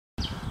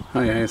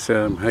Hi, it's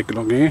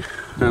Eggnog here,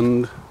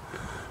 and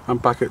I'm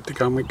back at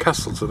Deganwy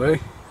Castle today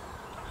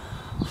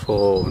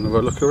for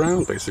another look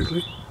around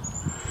basically.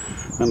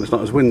 And it's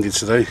not as windy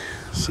today,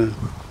 so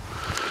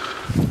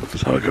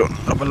I go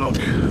have a look.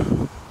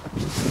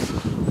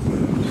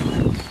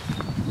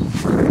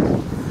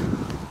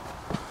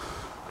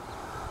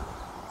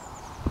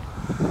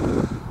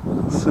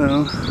 So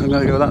I'm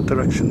going to go that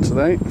direction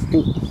today, I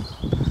think.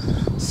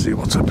 See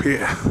what's up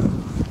here.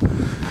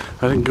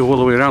 I didn't go all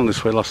the way around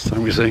this way last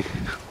time, you see,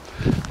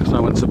 because I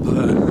went up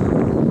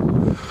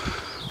there.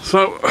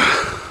 So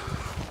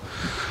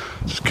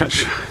just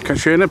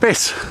catch you in a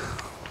bit.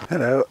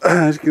 Hello.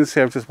 As you can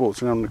see, I've just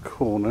walked around the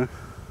corner.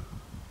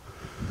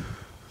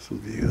 Some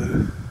view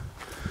there,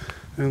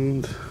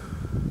 and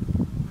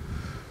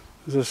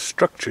there's a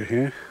structure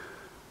here,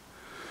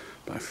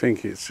 but I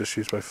think it's just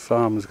used by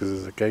farmers because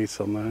there's a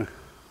gate on there.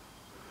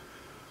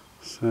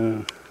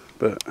 So,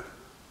 but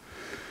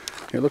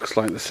it looks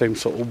like the same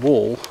sort of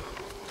wall,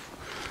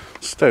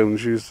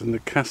 stones used in the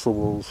castle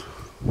walls.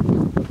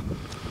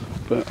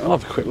 But I'll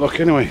have a quick look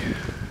anyway.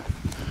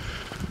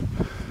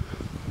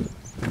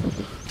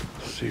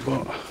 See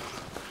what,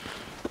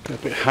 get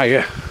a bit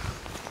higher.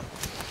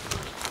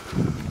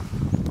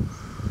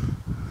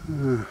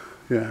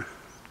 Yeah,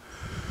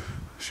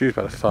 it's used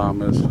by the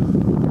farmers.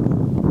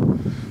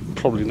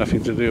 Probably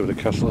nothing to do with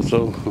the castle at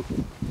all.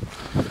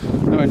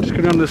 Anyway, I'm just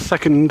going on the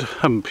second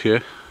hump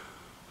here,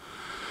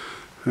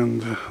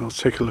 and I'll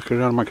take a look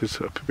around. I might go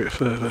up a bit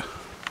further.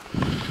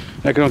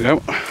 There can I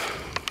go.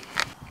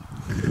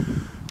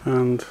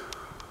 And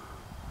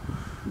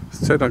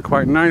it's turned out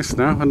quite nice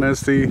now, and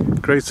there's the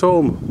Great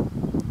Orme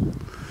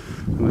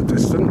in the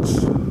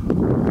distance.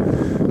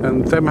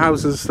 And them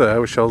houses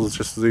there, which I'll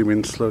just zoom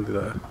in slowly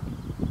there,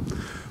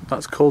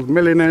 that's called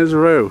Millionaires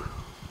Row.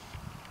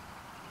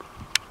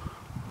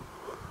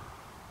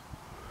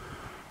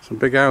 Some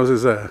big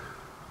houses there.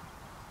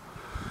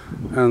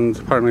 And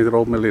apparently they're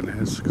all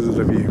millionaires because of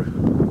the view.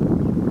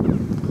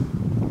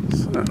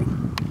 So,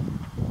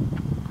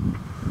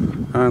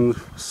 and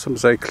some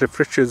say Cliff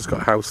Richard's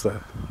got a house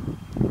there.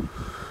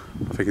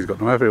 I think he's got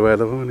them everywhere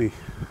though, hasn't he?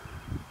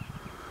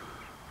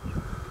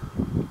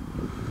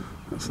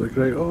 That's the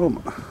Great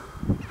Orme.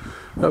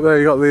 Up there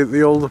you got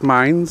the old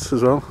mines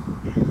as well.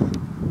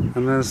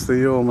 And there's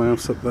the Orme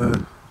house up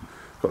there.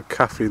 Got a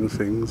cafe and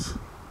things.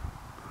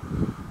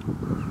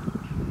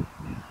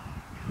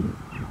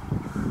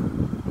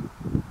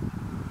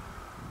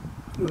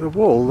 There's a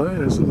wall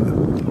there, isn't there?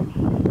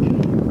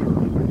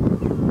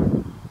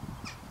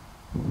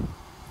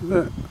 Is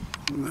it?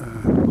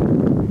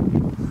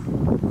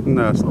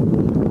 No, it's not a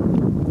wall.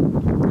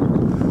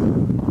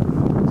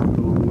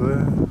 There's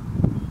there.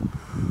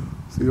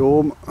 It's the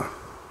Orme.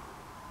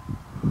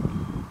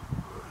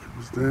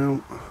 Comes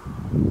down.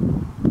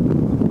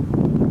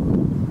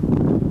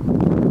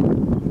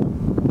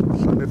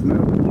 So I don't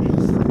know.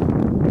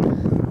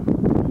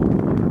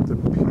 The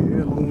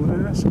pier along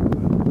there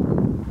somewhere.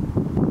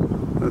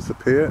 There's the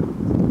pier.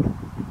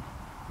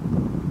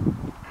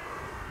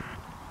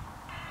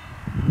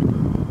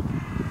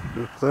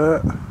 Up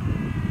there.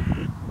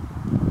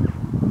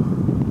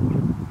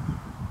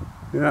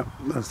 Yeah,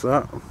 there's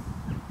that.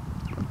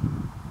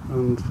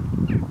 And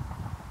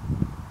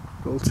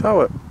little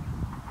tower.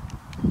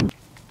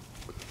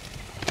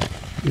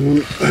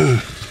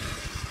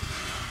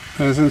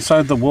 There's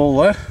inside the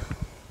wall there.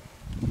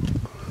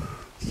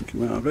 Let's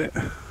come out a bit.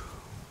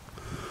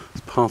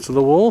 It's part of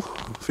the wall.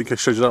 I think I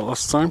showed you that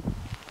last time.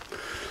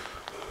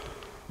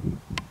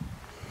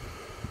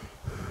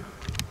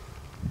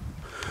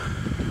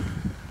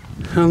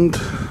 And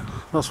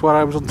that's where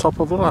I was on top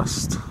of the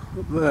last,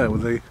 up there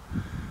with the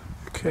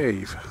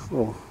cave.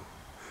 Well,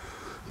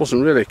 it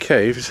wasn't really a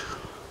cave.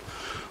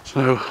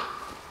 So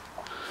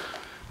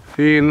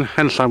Ian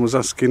Hensham was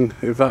asking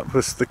if that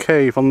was the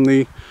cave on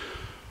the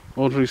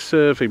ordinary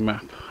survey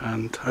map,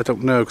 and I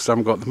don't know because I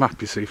haven't got the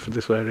map, you see, for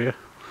this area.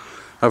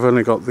 I've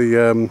only got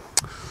the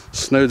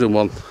Snowdon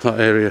one, that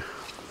area,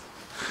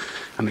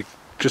 and it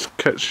just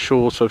cuts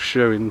short of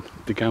showing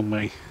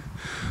Deganwy.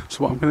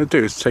 So what I'm going to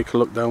do is take a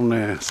look down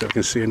there so I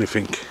can see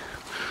anything.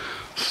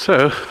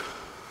 So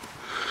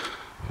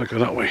I go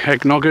that way,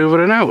 Eggnog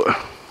over and out.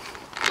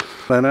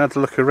 Then I had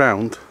to look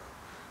around.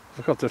 I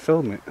forgot to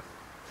film it.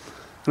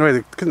 Anyway,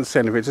 they couldn't see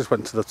anything, it just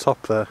went to the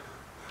top there.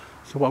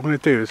 So what I'm going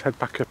to do is head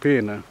back up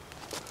here now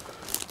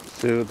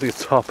to the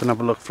top and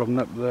have a look from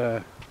up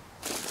there.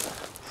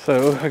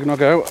 So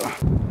Eggnog out.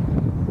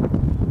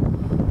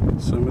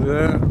 Somebody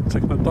there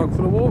taking a dog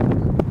for a walk.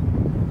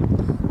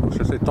 Or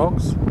should I say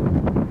dogs?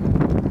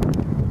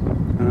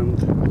 And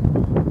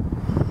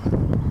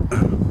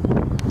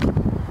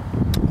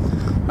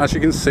as you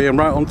can see, I'm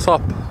right on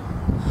top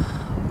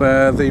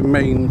where the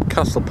main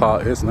castle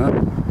part is now.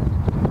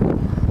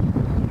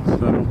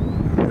 So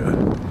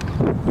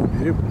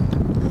yeah,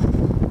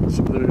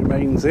 some of the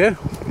remains here.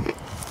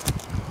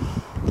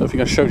 Don't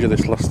think I showed you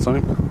this last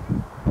time.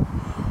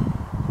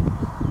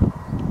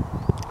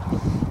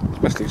 It's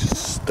basically just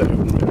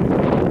stone, really.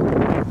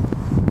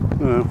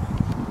 No.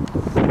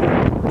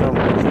 Down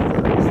there.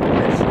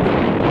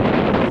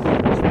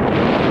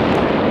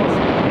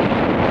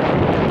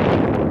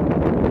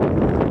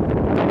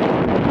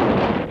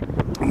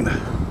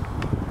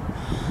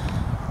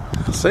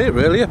 that's it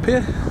really up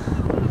here.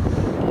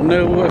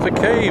 No other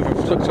cave,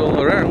 I've looked all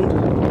around.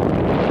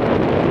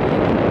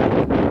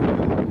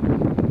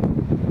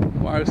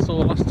 What I saw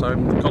last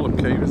time, the column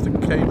cave, is the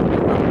cave on the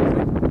map.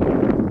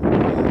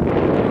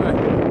 Right.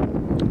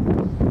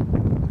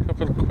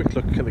 Have a quick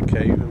look at the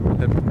cave and we'll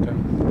head back down.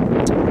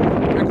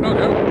 Eggnog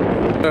out.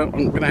 So I'm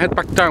going to head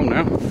back down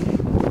now.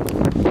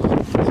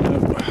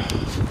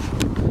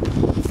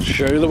 So,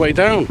 show you the way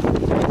down.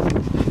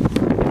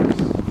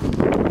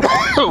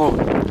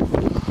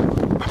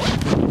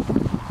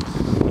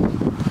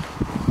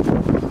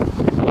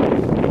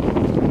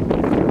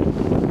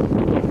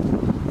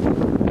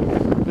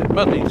 Bit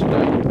muddy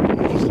today,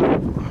 so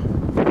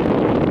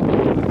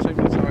take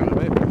my time a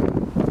bit.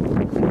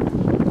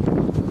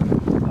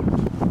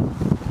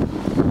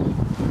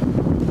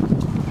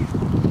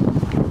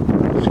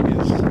 She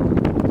is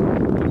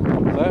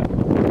up there.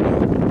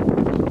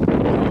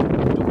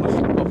 Don't want to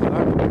slip off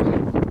that.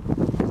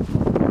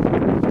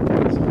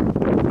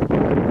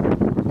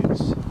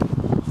 It's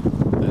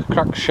a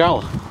cracked shell.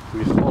 We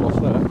fall off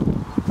there.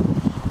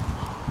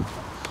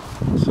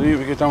 So here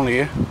we go down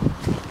here.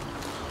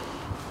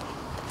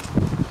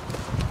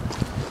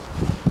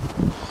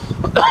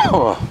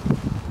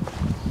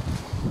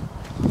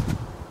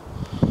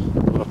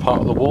 A part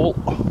of the wall.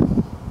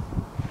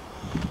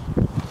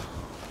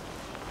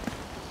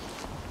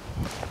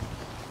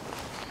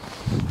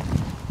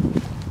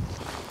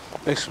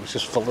 Basically,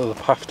 just follow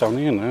the path down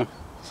here now.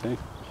 See,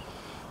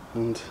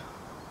 and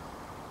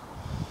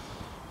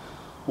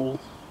we'll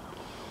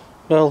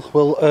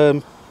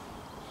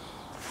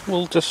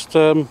just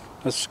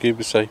as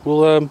Scooby say,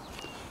 who are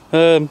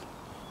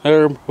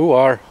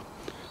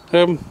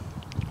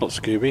not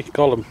Scooby,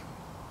 Gollum.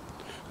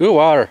 Who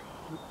are?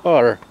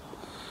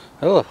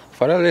 Hello,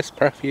 follow this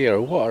path here.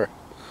 Who are?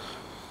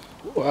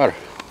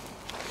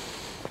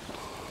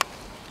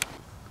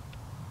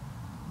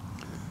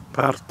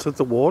 Part of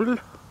the wall.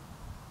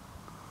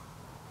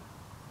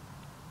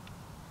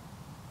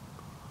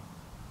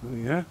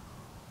 Yeah.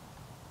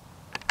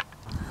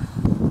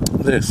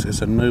 This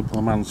is a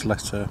nobleman's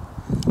letter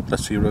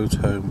he wrote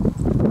home.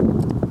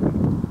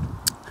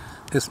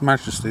 His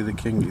Majesty the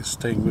King is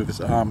staying with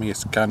his army at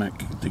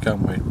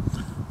Deganwy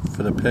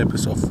for the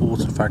purpose of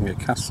fortifying a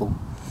castle,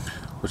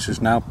 which is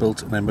now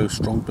built in a most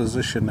strong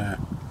position there,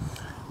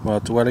 while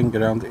dwelling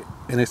around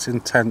in its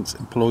intent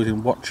employed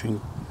in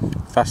watching,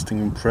 fasting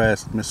and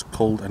prayers amidst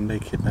cold and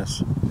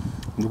nakedness,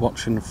 and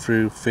watching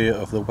through fear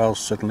of the Welsh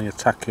suddenly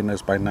attacking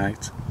us by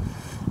night,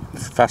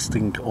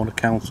 fasting on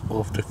account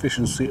of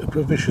deficiency of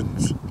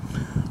provisions,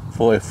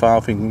 for a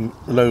farthing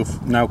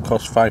loaf now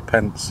costs 5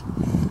 pence,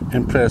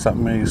 in prayers that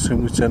may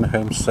soon return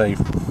home safe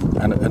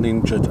and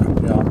uninjured, and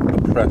we are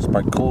oppressed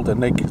by cold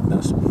and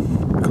nakedness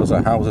because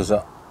our houses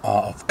are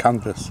of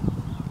canvas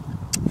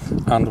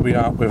and we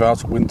are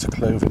without winter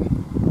clothing.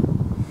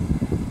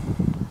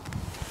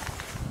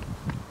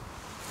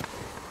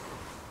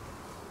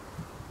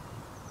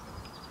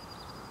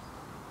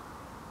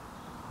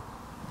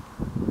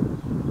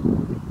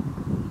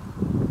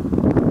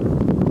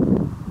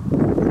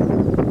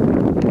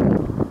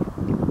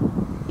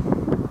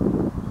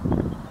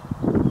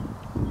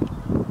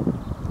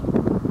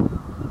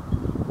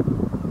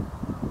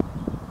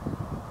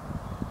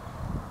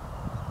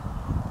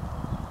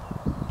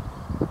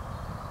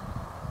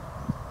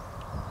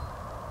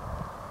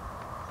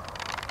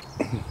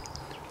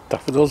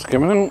 Daffodils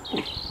coming out.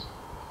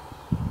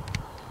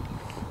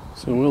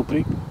 Soon will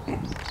be.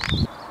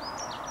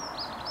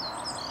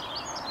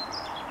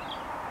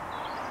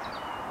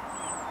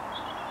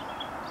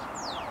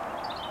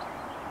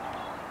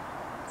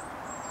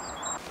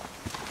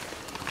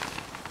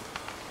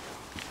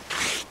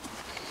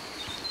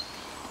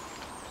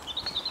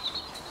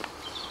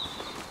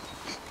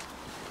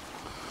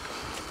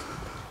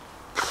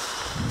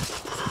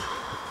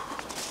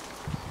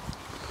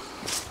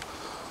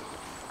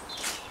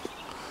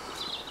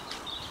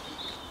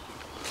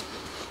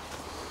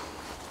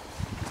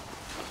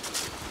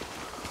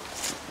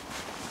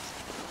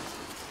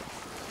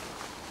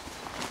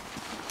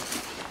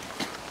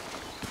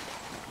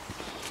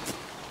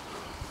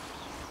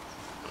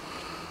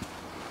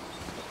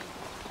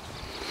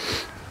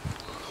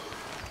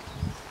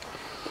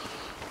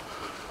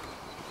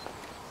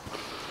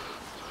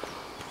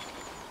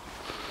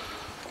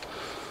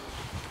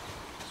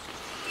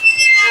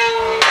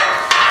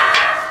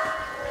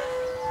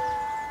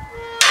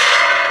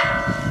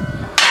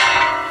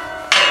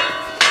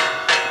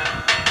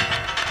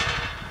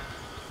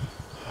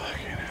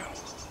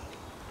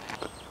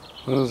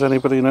 Does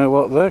anybody know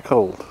what they're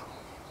called?